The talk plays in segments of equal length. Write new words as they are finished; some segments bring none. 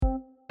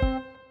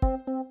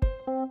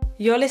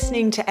You're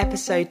listening to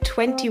episode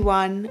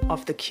 21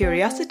 of the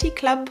Curiosity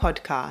Club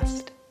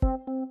podcast.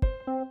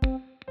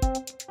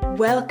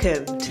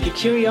 Welcome to the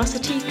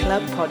Curiosity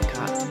Club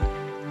podcast,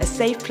 a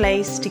safe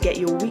place to get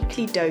your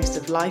weekly dose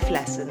of life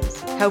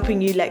lessons,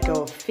 helping you let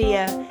go of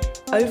fear,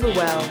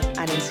 overwhelm,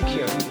 and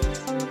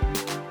insecurities.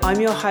 I'm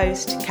your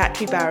host,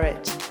 Katri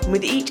Barrett, and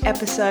with each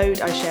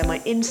episode, I share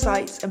my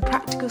insights and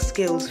practical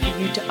skills for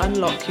you to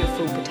unlock your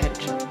full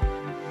potential.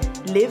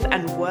 Live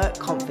and work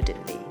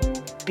confidently.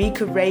 Be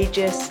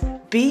courageous,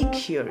 be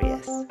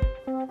curious,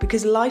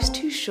 because life's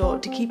too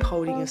short to keep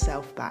holding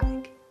yourself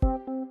back.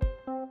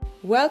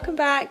 Welcome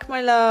back,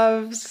 my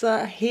loves.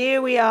 Here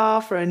we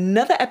are for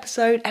another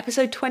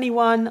episode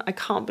 21. I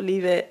can't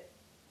believe it.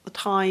 The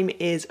time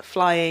is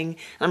flying.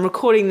 I'm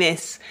recording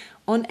this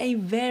on a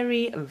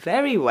very,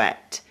 very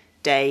wet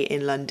day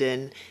in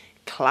London.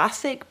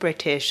 Classic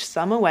British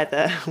summer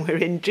weather. We're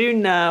in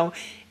June now.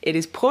 It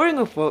is pouring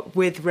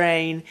with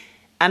rain,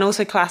 and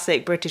also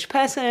classic British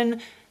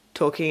person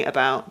talking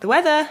about the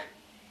weather.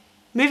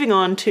 Moving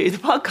on to the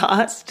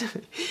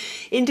podcast.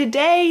 In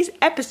today's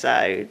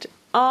episode,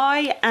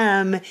 I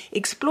am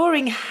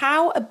exploring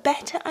how a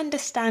better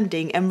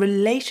understanding and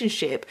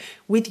relationship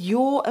with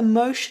your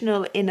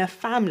emotional inner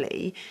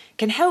family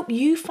can help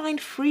you find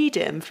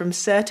freedom from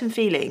certain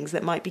feelings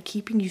that might be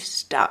keeping you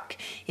stuck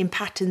in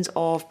patterns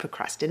of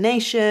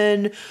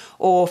procrastination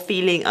or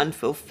feeling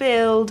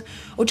unfulfilled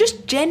or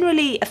just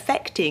generally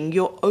affecting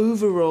your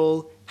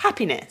overall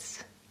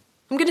happiness.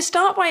 I'm going to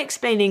start by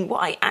explaining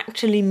what I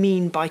actually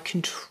mean by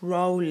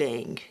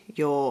controlling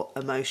your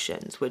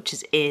emotions, which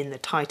is in the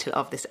title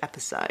of this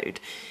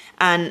episode.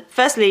 And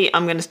firstly,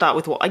 I'm going to start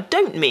with what I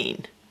don't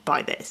mean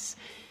by this.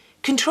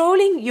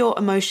 Controlling your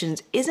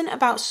emotions isn't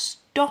about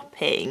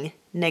stopping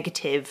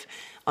negative,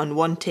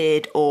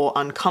 unwanted, or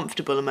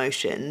uncomfortable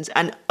emotions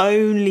and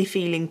only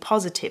feeling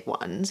positive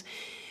ones,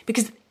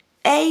 because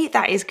A,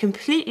 that is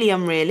completely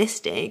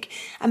unrealistic,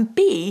 and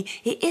B,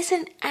 it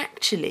isn't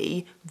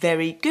actually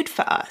very good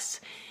for us.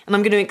 And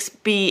I'm going to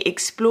be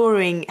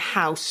exploring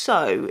how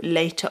so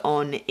later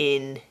on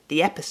in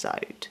the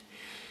episode.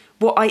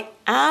 What I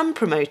am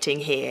promoting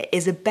here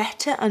is a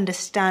better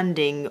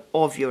understanding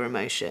of your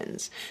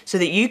emotions so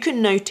that you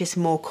can notice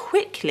more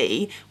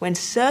quickly when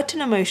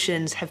certain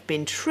emotions have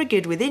been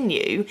triggered within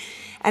you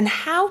and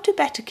how to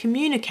better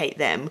communicate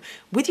them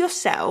with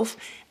yourself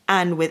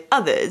and with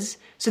others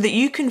so that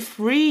you can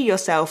free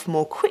yourself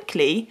more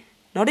quickly,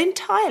 not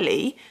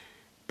entirely,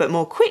 but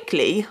more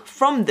quickly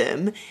from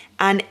them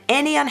and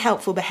any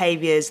unhelpful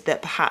behaviours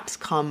that perhaps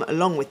come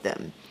along with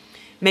them.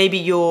 Maybe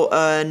you're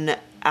an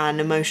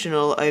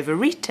emotional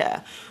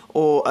overeater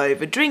or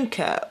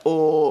overdrinker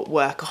or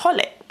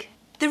workaholic.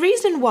 The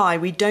reason why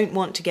we don't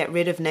want to get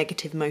rid of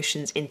negative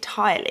emotions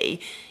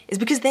entirely is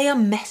because they are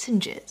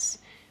messengers.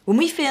 When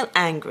we feel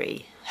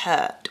angry,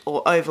 hurt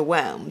or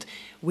overwhelmed,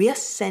 we are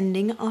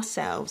sending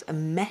ourselves a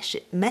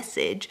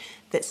message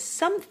that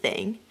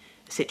something,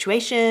 a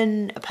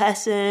situation, a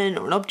person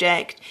or an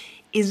object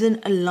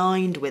isn't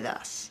aligned with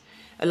us,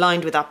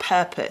 aligned with our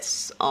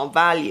purpose, our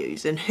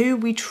values and who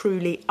we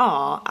truly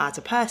are as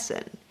a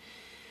person.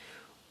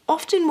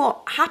 Often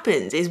what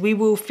happens is we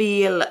will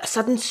feel a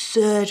sudden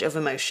surge of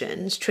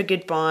emotions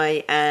triggered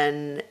by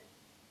an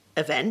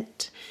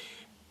event,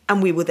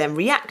 and we will then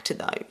react to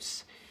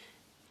those,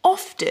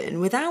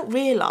 often without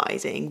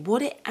realising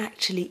what it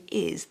actually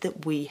is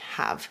that we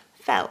have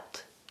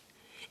felt.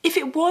 If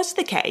it was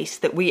the case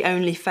that we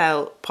only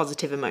felt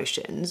positive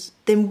emotions,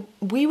 then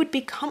we would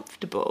be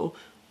comfortable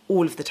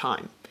all of the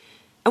time.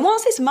 And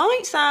whilst this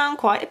might sound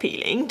quite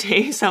appealing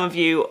to some of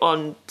you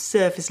on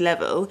surface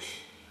level,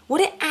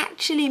 what it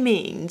actually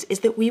means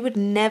is that we would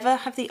never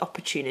have the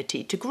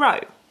opportunity to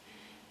grow.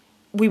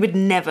 We would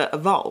never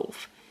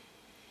evolve.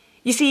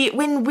 You see,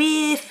 when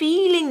we're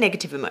feeling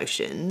negative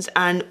emotions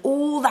and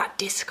all that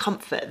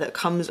discomfort that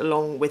comes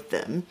along with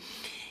them,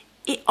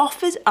 it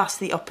offers us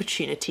the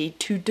opportunity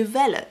to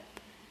develop.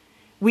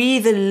 We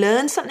either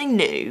learn something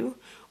new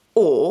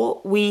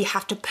or we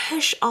have to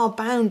push our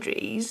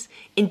boundaries,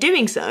 in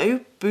doing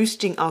so,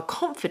 boosting our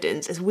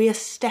confidence as we are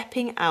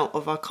stepping out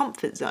of our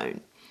comfort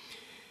zone.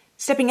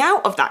 Stepping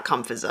out of that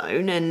comfort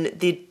zone and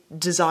the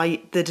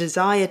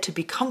desire to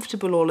be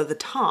comfortable all of the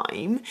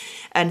time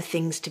and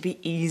things to be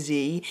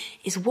easy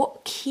is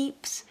what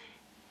keeps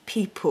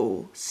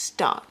people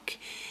stuck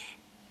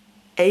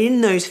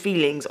in those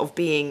feelings of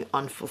being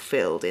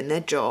unfulfilled in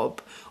their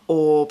job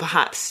or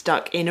perhaps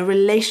stuck in a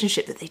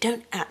relationship that they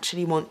don't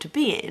actually want to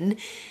be in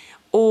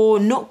or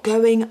not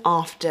going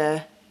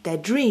after their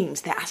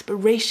dreams, their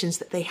aspirations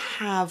that they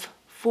have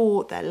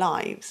for their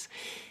lives.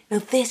 Now,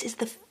 this is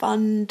the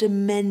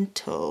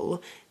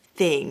fundamental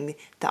thing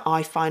that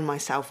I find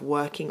myself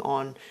working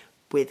on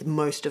with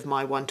most of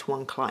my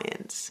one-to-one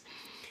clients.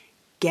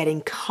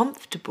 Getting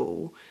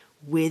comfortable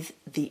with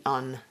the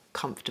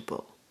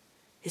uncomfortable.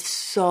 It's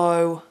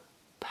so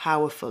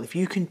powerful if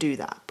you can do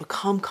that.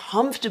 Become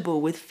comfortable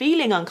with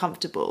feeling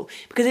uncomfortable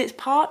because it's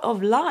part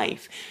of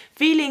life.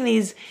 Feeling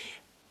these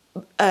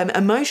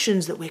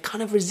emotions that we're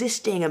kind of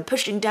resisting and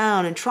pushing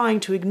down and trying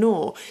to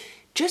ignore.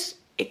 Just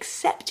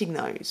accepting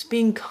those,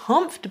 being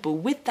comfortable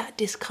with that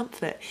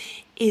discomfort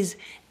is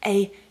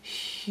a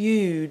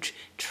huge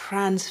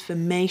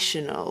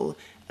transformational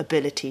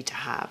ability to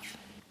have.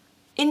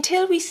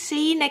 Until we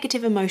see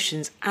negative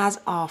emotions as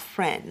our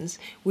friends,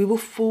 we will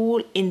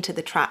fall into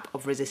the trap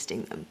of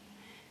resisting them.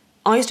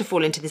 I used to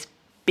fall into this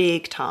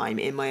big time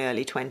in my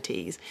early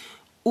 20s.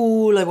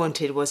 All I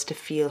wanted was to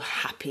feel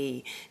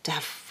happy, to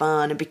have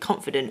fun and be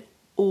confident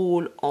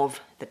all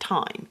of the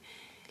time.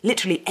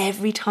 Literally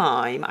every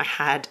time I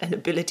had an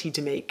ability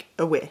to make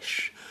a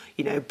wish,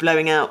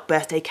 blowing out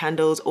birthday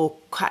candles or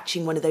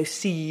catching one of those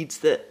seeds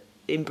that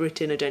in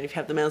Britain, I don't know if you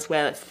have them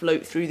elsewhere, that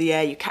float through the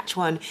air, you catch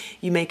one,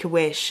 you make a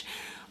wish.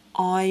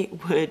 I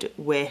would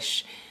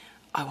wish,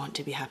 I want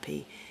to be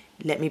happy.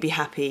 Let me be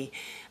happy.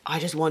 I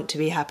just want to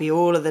be happy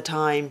all of the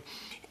time.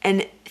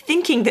 And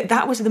thinking that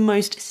that was the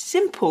most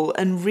simple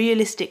and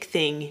realistic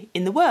thing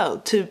in the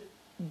world, to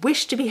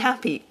wish to be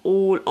happy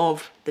all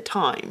of the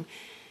time.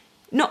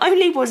 Not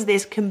only was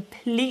this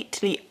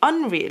completely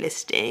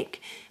unrealistic,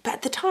 but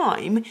at the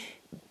time,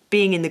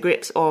 being in the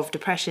grips of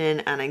depression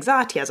and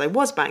anxiety as I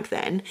was back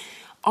then,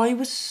 I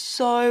was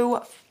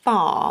so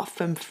far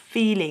from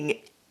feeling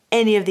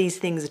any of these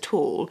things at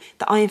all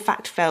that I in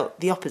fact felt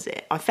the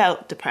opposite. I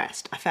felt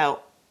depressed, I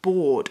felt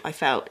bored, I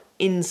felt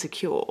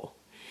insecure.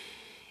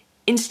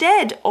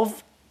 Instead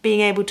of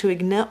being able to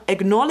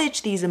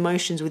acknowledge these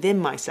emotions within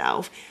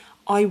myself,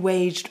 I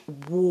waged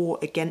war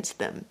against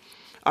them.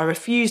 I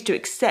refused to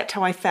accept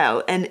how I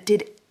felt and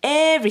did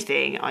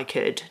everything I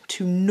could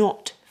to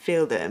not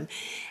feel them.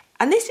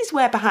 And this is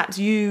where perhaps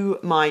you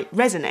might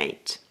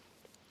resonate.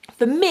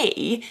 For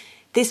me,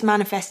 this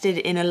manifested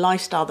in a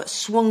lifestyle that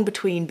swung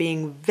between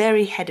being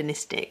very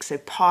hedonistic, so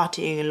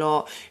partying a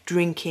lot,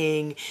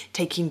 drinking,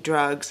 taking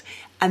drugs,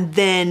 and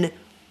then,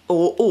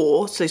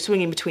 so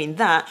swinging between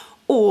that,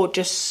 or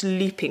just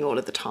sleeping all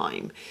of the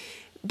time.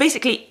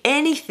 Basically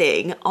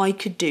anything I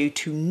could do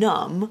to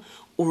numb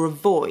or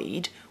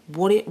avoid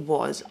what it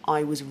was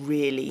I was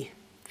really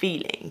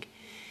feeling.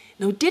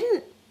 Now, I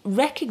didn't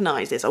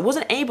recognise this. I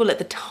wasn't able at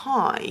the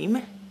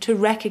time to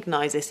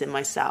recognise this in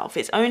myself.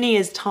 It's only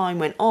as time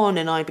went on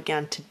and I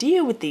began to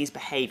deal with these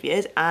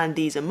behaviours and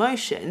these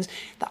emotions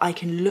that I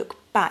can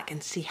look back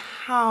and see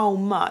how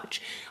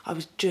much I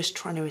was just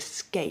trying to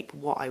escape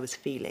what I was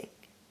feeling.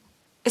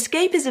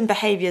 Escapism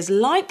behaviours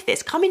like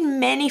this come in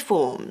many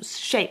forms,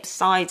 shapes,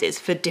 sizes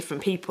for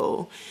different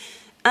people.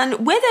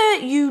 And whether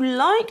you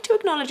like to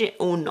acknowledge it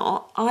or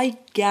not, I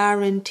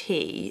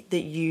guarantee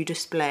that you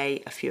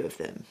display a few of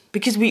them,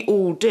 because we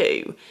all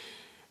do.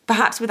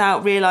 Perhaps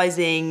without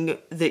realising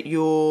that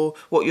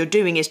what you're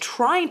doing is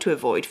trying to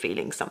avoid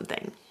feeling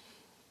something.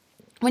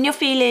 When you're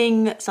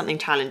feeling something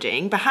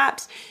challenging,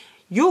 perhaps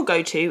your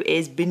go-to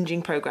is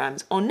binging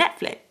programmes on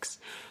Netflix,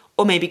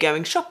 or maybe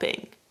going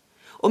shopping.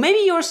 Or maybe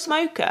you're a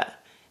smoker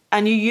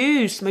and you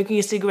use smoking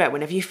a cigarette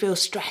whenever you feel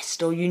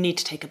stressed or you need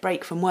to take a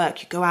break from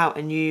work. You go out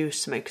and you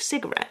smoke a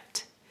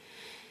cigarette.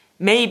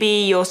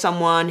 Maybe you're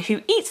someone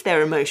who eats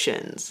their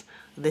emotions.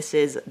 This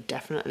is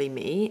definitely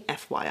me,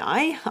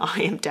 FYI.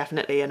 I am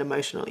definitely an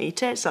emotional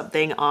eater. It's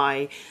something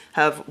I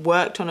have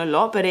worked on a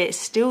lot, but it's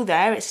still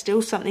there. It's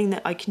still something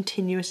that I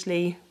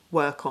continuously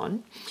work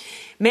on.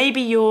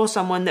 Maybe you're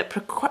someone that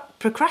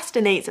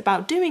procrastinates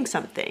about doing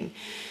something.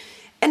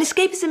 And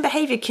escapism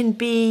behaviour can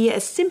be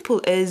as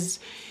simple as,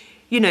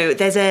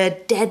 there's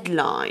a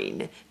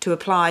deadline to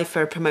apply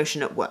for a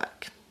promotion at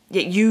work.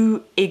 Yet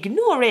you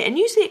ignore it and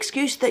use the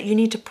excuse that you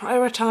need to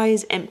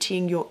prioritise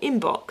emptying your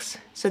inbox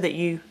so that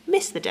you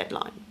miss the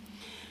deadline.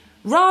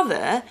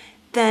 Rather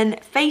than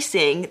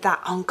facing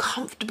that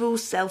uncomfortable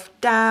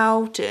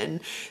self-doubt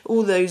and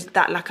all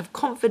that lack of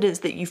confidence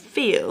that you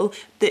feel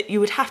that you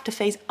would have to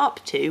face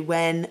up to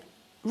when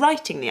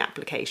writing the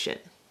application.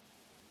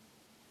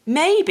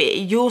 Maybe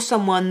you're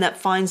someone that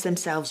finds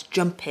themselves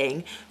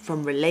jumping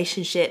from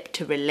relationship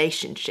to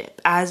relationship,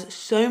 as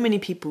so many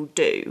people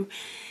do,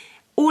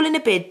 all in a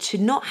bid to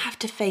not have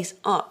to face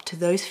up to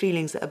those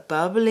feelings that are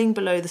bubbling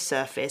below the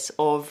surface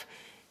of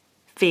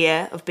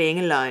fear of being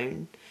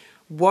alone,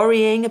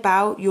 worrying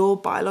about your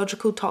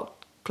biological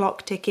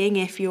clock ticking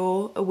if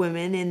you're a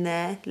woman in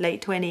their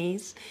late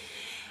 20s,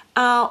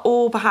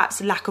 or perhaps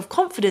a lack of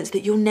confidence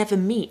that you'll never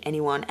meet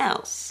anyone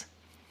else.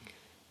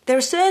 There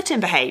are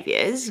certain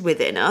behaviours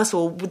within us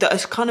or that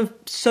are kind of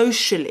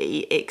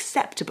socially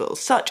acceptable,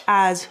 such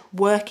as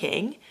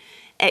working,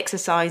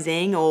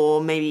 exercising,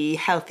 or maybe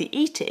healthy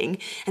eating,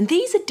 and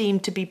these are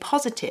deemed to be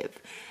positive.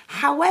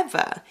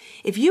 However,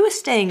 if you are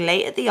staying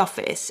late at the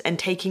office and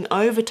taking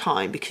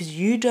overtime because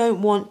you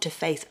don't want to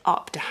face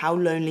up to how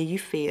lonely you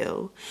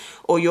feel,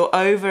 or you're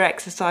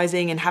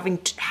over-exercising and having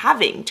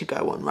to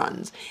go on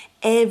runs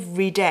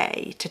every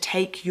day to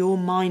take your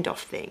mind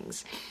off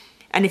things,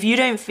 and if you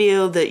don't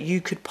feel that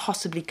you could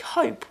possibly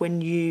cope when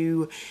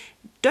you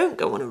don't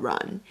go on a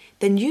run,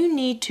 then you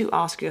need to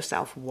ask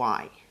yourself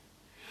why.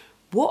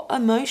 What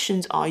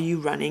emotions are you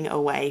running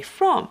away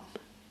from?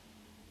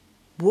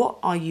 What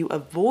are you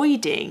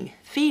avoiding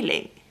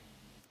feeling?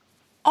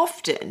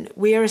 Often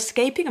we are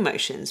escaping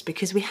emotions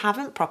because we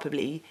haven't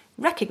properly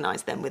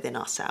recognised them within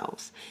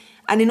ourselves.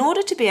 And in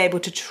order to be able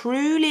to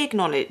truly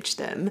acknowledge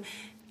them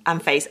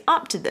and face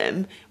up to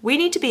them, we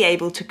need to be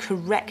able to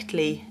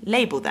correctly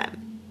label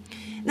them.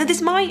 Now,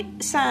 this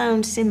might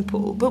sound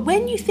simple, but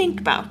when you think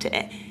about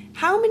it,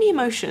 how many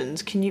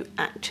emotions can you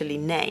actually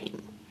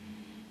name?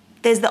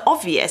 There's the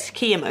obvious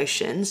key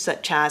emotions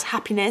such as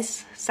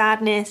happiness,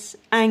 sadness,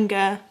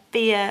 anger,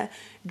 fear,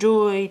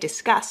 joy,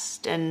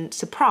 disgust, and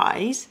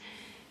surprise,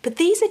 but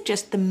these are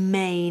just the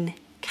main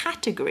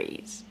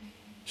categories.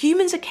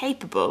 Humans are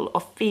capable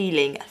of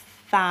feeling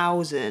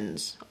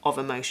thousands of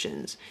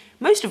emotions,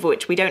 most of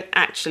which we don't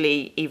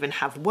actually even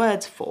have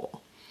words for.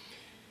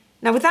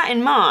 Now, with that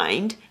in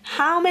mind,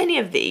 how many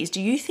of these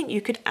do you think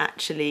you could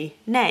actually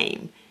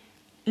name,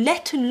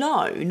 let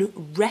alone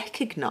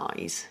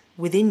recognise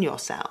within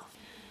yourself?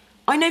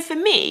 I know for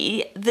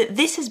me that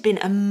this has been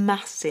a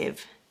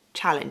massive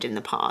challenge in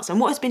the past, and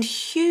what has been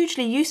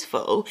hugely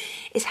useful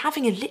is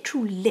having a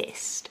literal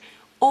list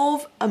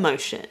of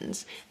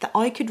emotions that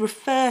I could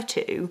refer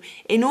to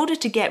in order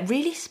to get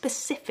really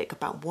specific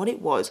about what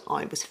it was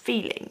I was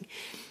feeling.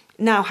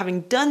 Now,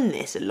 having done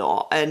this a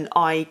lot, and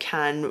I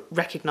can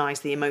recognise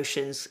the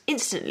emotions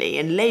instantly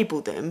and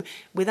label them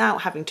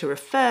without having to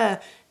refer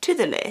to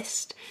the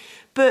list.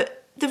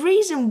 But the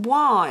reason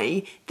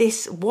why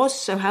this was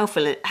so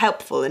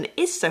helpful and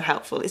is so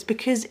helpful is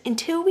because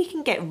until we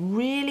can get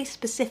really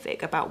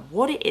specific about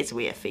what it is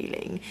we are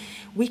feeling,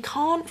 we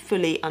can't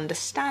fully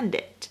understand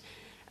it.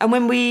 And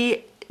when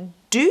we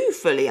do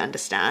fully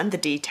understand the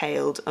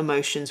detailed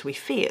emotions we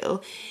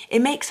feel, it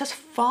makes us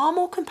far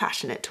more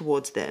compassionate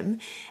towards them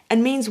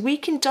and means we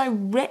can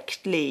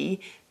directly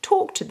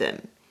talk to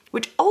them,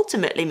 which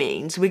ultimately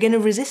means we're going to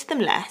resist them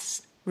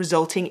less,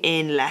 resulting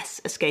in less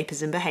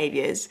escapism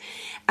behaviours.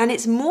 And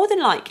it's more than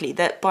likely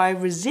that by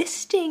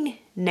resisting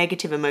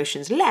negative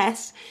emotions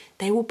less,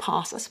 they will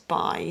pass us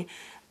by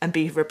and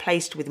be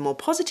replaced with more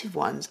positive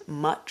ones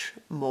much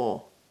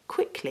more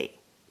quickly.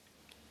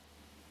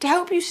 To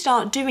help you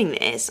start doing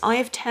this, I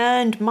have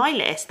turned my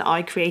list that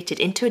I created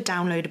into a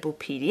downloadable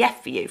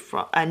PDF for you,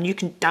 and you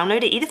can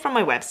download it either from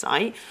my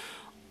website,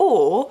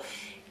 or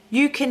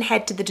you can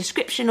head to the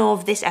description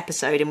of this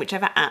episode in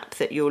whichever app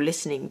that you're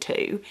listening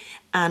to,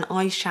 and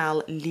I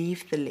shall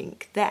leave the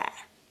link there.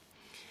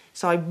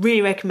 So I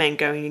really recommend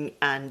going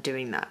and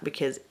doing that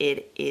because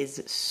it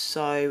is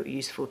so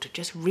useful to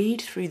just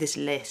read through this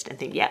list and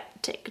think, yeah,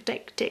 tick,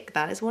 tick, tick,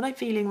 that is what I'm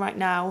feeling right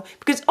now.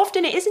 Because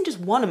often it isn't just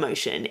one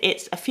emotion,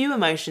 it's a few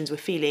emotions we're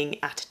feeling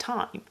at a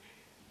time.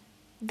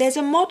 There's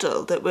a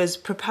model that was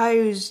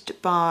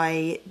proposed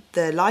by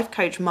the life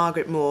coach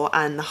Margaret Moore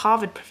and the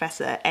Harvard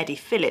professor Eddie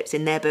Phillips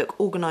in their book,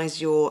 Organize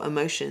Your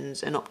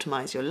Emotions and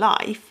Optimize Your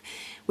Life,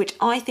 which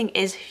I think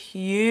is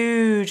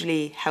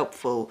hugely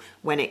helpful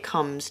when it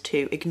comes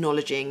to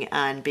acknowledging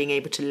and being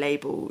able to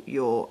label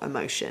your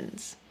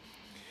emotions.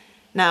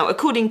 Now,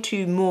 according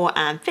to Moore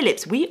and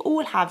Phillips, we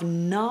all have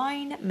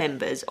 9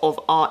 members of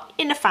our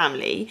inner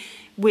family,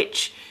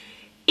 which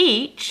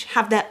each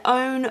have their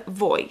own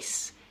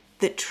voice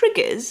that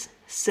triggers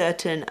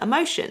certain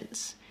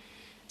emotions.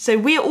 So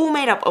we are all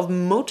made up of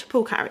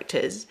multiple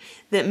characters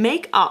that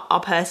make up our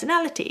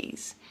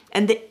personalities,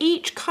 and that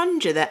each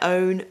conjure their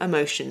own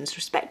emotions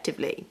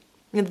respectively.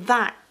 And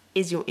that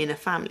is your inner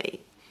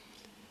family.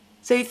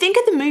 So think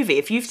of the movie,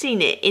 if you've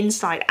seen it,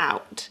 Inside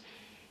Out.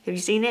 Have you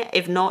seen it?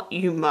 If not,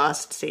 you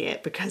must see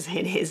it because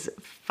it is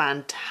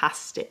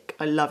fantastic.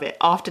 I love it.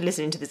 After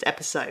listening to this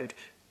episode,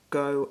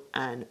 go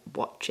and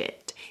watch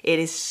it. It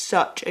is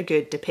such a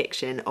good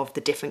depiction of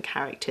the different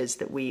characters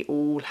that we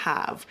all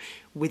have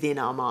within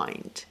our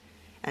mind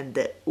and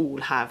that all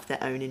have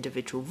their own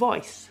individual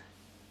voice.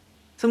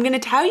 So I'm going to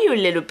tell you a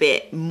little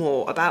bit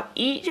more about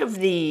each of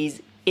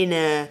these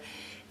inner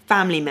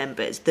family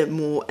members that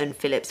Moore and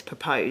Phillips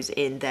propose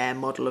in their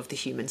model of the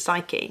human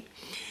psyche.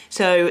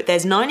 So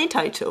there's 9 in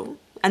total,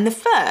 and the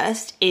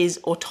first is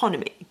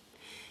autonomy.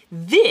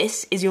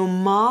 This is your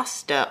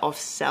master of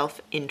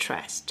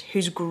self-interest,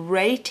 whose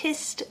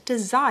greatest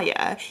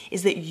desire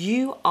is that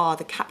you are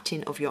the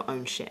captain of your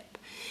own ship,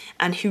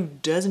 and who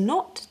does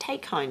not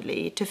take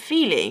kindly to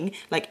feeling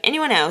like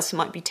anyone else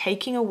might be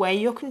taking away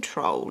your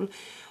control,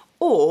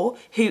 or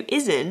who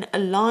isn't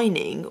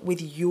aligning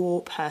with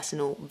your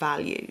personal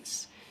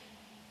values.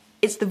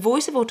 It's the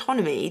voice of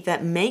autonomy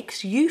that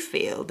makes you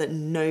feel that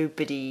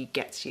nobody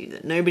gets you,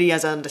 that nobody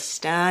has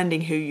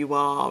understanding who you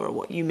are or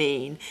what you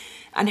mean,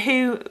 and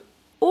who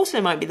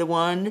also might be the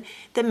one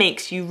that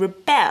makes you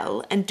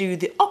rebel and do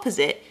the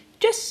opposite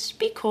just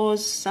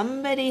because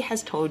somebody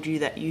has told you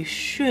that you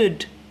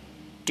should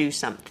do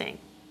something.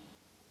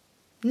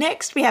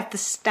 Next, we have the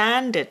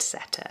standard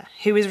setter,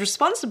 who is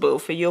responsible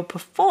for your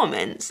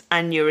performance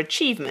and your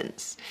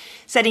achievements,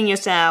 setting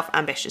yourself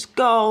ambitious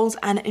goals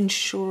and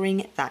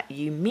ensuring that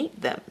you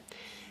meet them.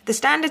 The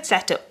standard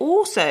setter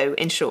also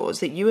ensures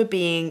that you are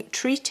being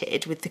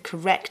treated with the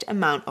correct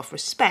amount of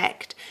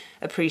respect,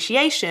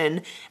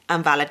 appreciation,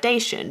 and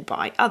validation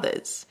by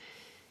others.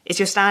 It's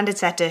your standard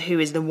setter who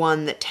is the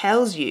one that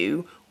tells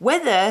you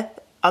whether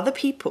other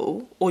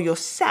people or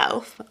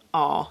yourself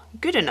are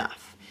good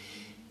enough.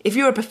 If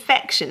you're a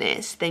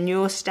perfectionist, then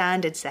your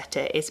standard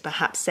setter is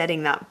perhaps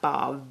setting that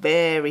bar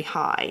very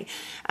high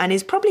and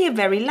is probably a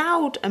very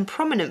loud and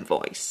prominent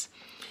voice.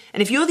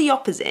 And if you're the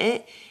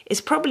opposite,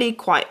 it's probably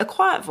quite a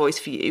quiet voice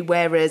for you,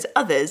 whereas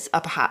others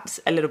are perhaps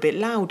a little bit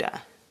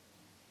louder.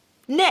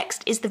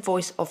 Next is the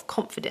voice of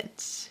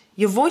confidence.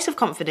 Your voice of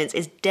confidence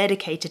is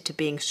dedicated to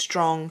being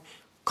strong,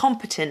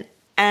 competent,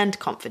 and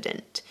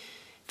confident.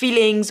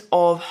 Feelings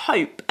of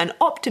hope and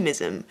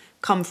optimism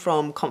come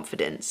from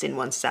confidence in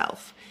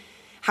oneself.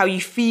 How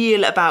you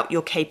feel about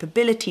your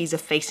capabilities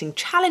of facing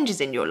challenges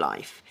in your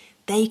life,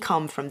 they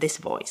come from this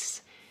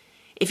voice.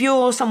 If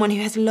you're someone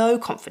who has low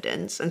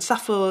confidence and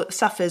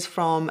suffers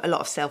from a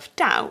lot of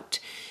self-doubt,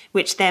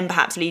 which then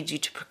perhaps leads you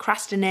to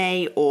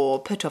procrastinate or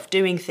put off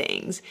doing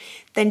things,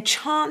 then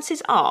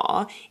chances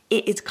are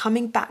it is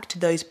coming back to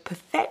those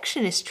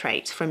perfectionist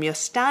traits from your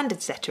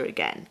standard setter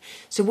again.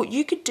 So what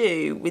you could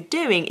do with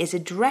doing is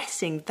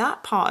addressing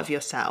that part of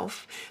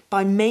yourself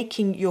by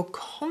making your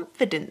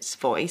confidence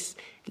voice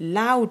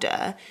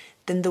louder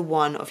than the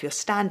one of your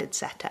standard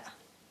setter.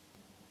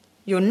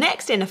 Your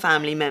next inner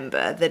family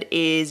member that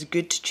is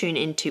good to tune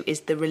into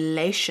is the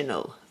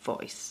relational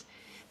voice.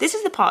 This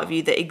is the part of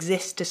you that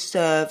exists to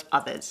serve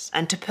others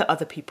and to put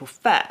other people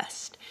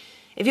first.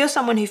 If you're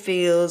someone who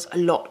feels a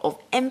lot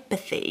of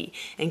empathy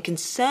and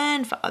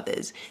concern for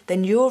others,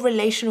 then your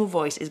relational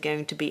voice is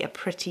going to be a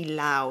pretty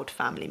loud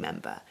family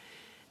member.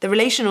 The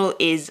relational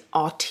is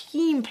our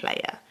team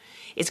player.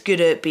 It's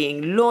good at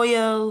being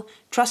loyal,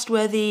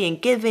 trustworthy,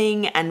 and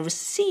giving and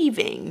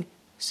receiving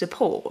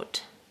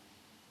support.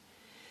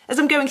 As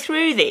I'm going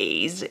through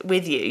these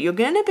with you, you're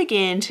going to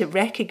begin to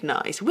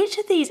recognise which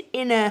of these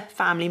inner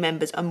family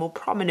members are more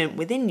prominent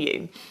within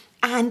you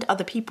and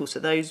other people, so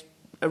those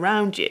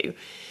around you.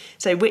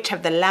 So which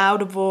have the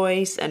louder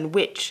voice and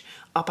which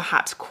are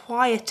perhaps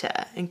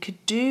quieter and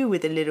could do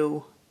with a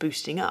little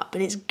boosting up.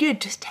 And it's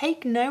good to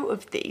take note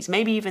of these,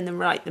 maybe even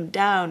write them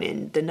down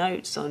in the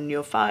notes on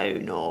your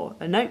phone or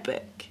a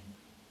notebook.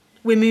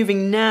 We're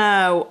moving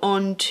now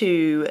on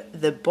to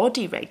the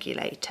body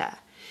regulator.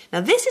 Now,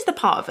 this is the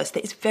part of us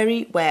that is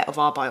very aware of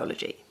our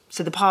biology.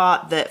 So the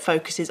part that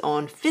focuses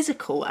on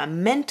physical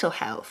and mental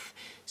health,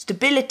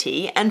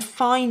 stability, and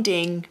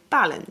finding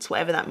balance,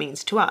 whatever that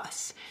means to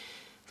us.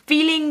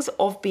 Feelings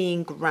of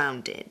being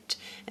grounded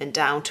and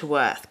down to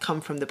earth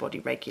come from the body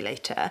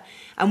regulator.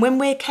 And when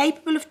we're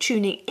capable of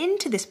tuning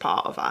into this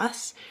part of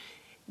us,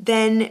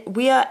 then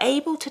we are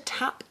able to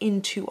tap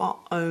into our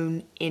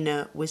own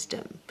inner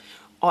wisdom,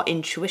 our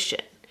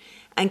intuition,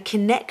 and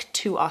connect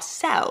to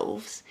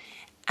ourselves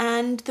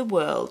and the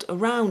world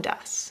around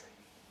us.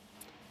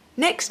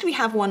 Next, we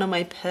have one of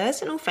my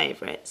personal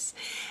favourites,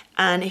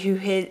 and who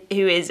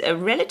is a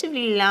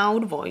relatively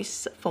loud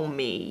voice for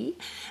me,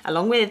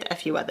 along with a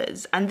few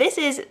others, and this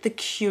is the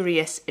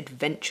curious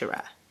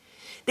adventurer.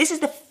 This is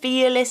the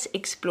fearless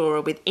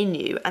explorer within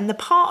you, and the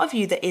part of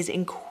you that is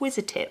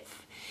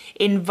inquisitive,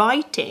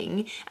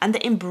 inviting, and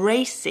that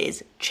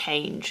embraces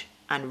change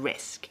and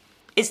risk.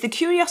 It's the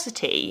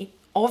curiosity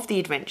of the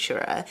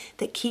adventurer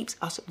that keeps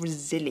us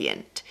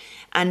resilient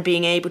and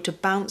being able to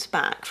bounce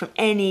back from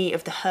any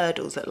of the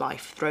hurdles that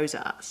life throws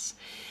at us.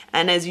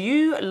 And as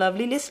you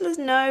lovely listeners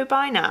know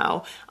by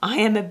now, I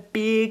am a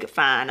big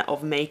fan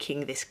of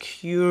making this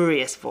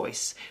curious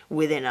voice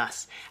within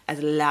us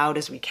as loud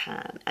as we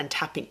can and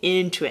tapping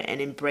into it and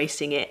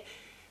embracing it.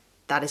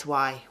 That is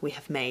why we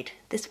have made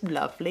this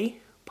lovely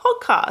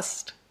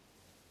podcast.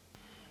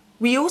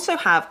 We also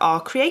have our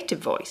creative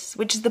voice,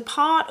 which is the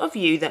part of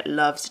you that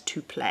loves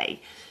to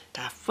play,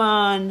 to have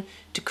fun,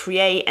 to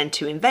create and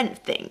to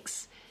invent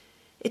things.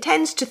 It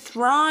tends to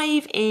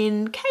thrive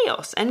in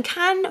chaos and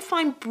can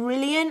find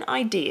brilliant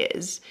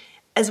ideas,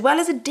 as well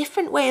as a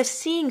different way of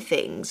seeing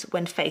things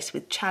when faced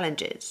with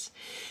challenges,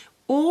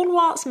 all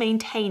whilst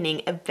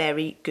maintaining a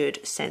very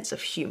good sense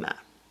of humour.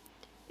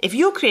 If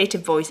your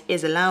creative voice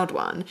is a loud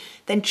one,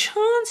 then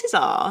chances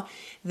are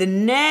the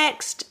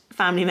next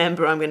family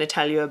member I'm going to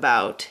tell you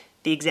about,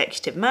 the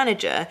executive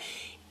manager,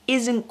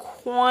 isn't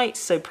quite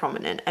so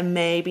prominent and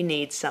maybe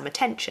needs some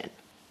attention.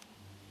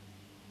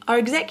 Our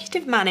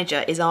executive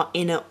manager is our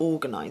inner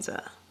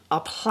organiser,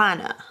 our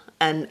planner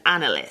and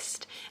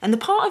analyst, and the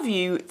part of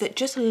you that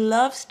just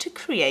loves to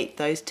create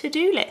those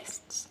to-do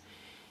lists.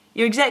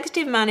 Your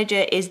executive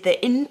manager is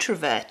the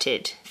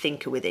introverted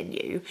thinker within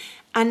you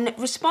and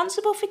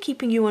responsible for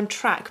keeping you on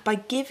track by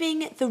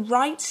giving the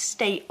right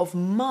state of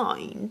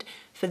mind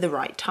for the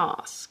right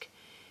task.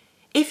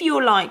 If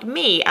you're like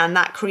me and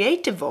that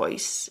creative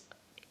voice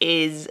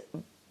is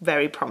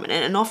very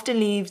prominent and often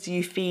leaves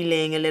you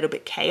feeling a little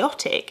bit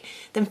chaotic,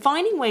 then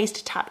finding ways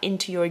to tap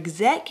into your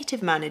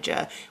executive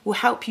manager will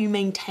help you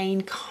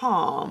maintain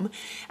calm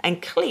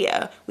and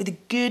clear with a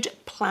good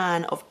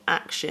plan of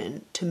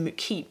action to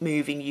keep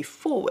moving you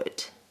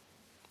forward.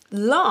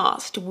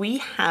 Last, we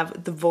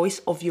have the voice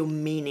of your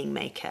meaning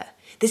maker.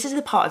 This is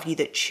the part of you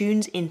that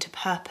tunes into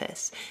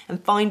purpose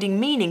and finding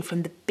meaning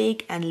from the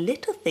big and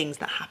little things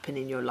that happen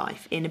in your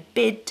life in a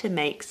bid to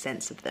make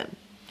sense of them.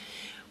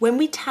 When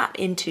we tap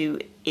into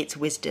its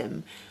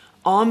wisdom,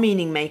 Our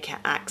meaning maker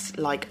acts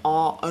like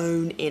our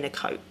own inner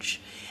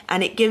coach,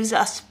 and it gives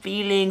us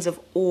feelings of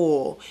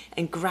awe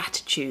and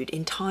gratitude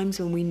in times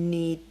when we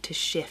need to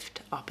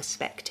shift our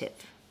perspective.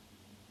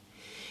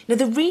 Now,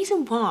 the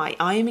reason why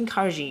I am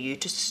encouraging you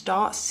to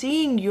start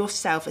seeing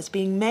yourself as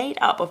being made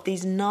up of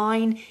these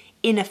 9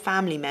 inner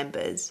family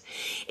members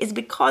is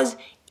because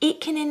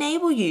it can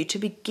enable you to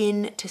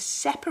begin to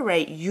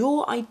separate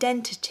your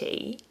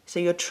identity, so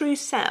your true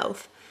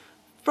self,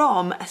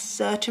 from a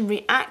certain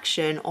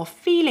reaction or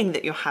feeling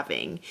that you're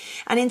having,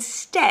 and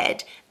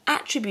instead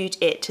attribute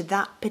it to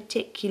that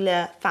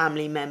particular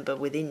family member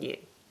within you.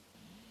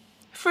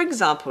 For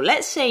example,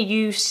 let's say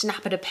you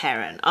snap at a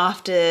parent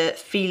after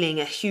feeling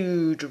a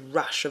huge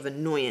rush of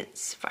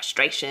annoyance,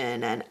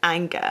 frustration, and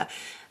anger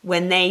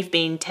when they've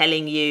been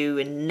telling you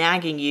and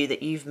nagging you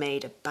that you've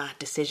made a bad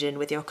decision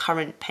with your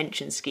current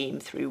pension scheme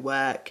through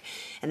work,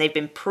 and they've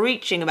been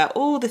preaching about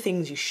all the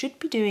things you should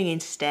be doing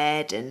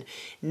instead and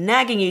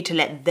nagging you to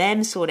let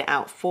them sort it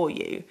out for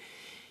you.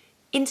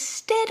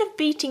 Instead of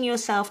beating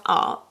yourself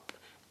up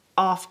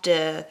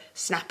after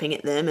snapping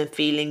at them and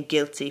feeling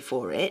guilty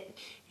for it,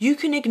 you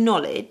can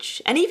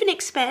acknowledge and even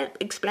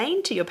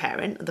explain to your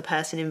parent or the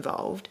person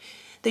involved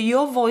that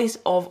your voice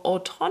of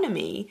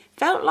autonomy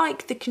felt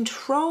like the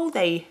control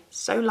they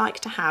so like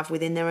to have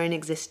within their own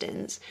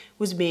existence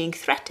was being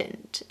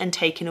threatened and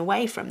taken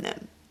away from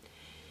them.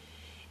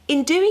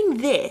 In doing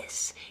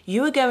this,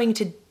 you are going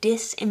to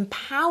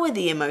disempower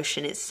the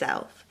emotion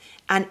itself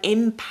and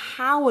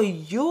empower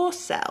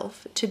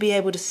yourself to be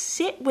able to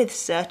sit with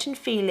certain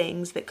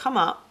feelings that come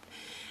up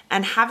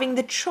and having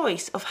the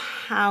choice of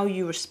how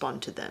you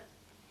respond to them.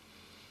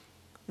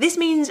 This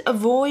means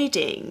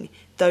avoiding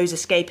those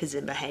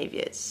escapism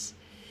behaviours.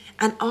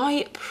 And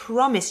I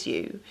promise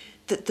you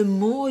that the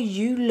more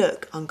you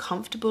look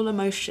uncomfortable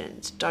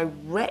emotions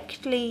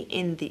directly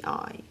in the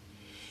eye,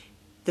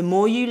 the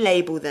more you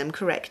label them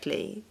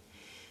correctly,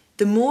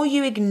 the more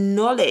you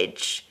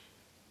acknowledge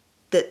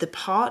that the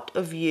part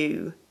of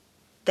you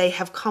they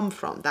have come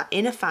from, that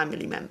inner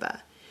family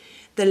member,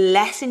 the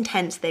less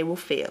intense they will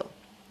feel,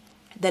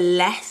 the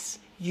less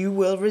you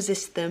will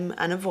resist them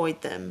and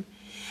avoid them,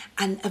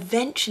 and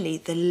eventually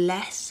the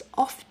less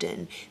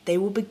often they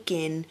will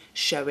begin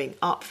showing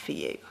up for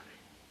you.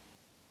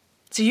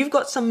 So you've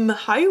got some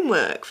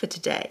homework for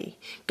today.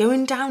 Go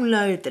and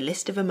download the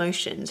list of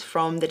emotions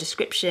from the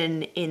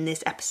description in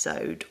this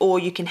episode, or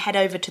you can head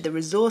over to the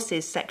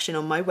resources section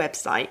on my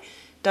website,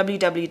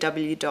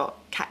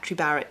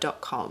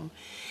 www.catribarrett.com,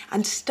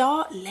 and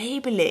start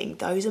labeling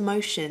those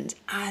emotions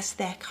as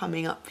they're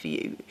coming up for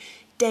you.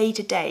 Day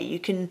to day. You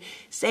can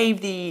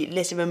save the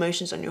list of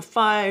emotions on your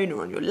phone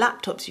or on your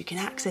laptop so you can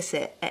access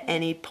it at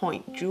any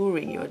point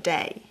during your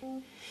day.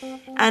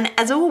 And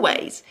as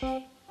always,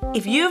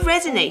 if you have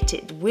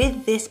resonated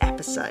with this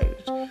episode,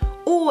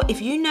 or if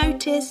you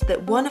notice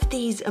that one of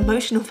these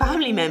emotional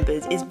family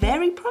members is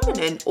very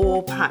prominent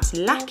or perhaps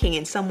lacking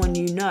in someone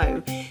you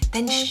know,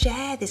 then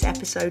share this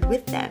episode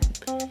with them.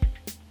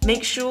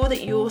 Make sure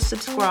that you're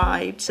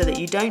subscribed so that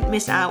you don't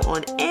miss out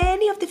on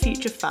any of the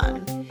future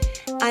fun.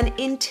 And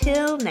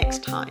until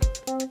next time,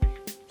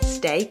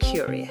 stay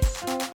curious.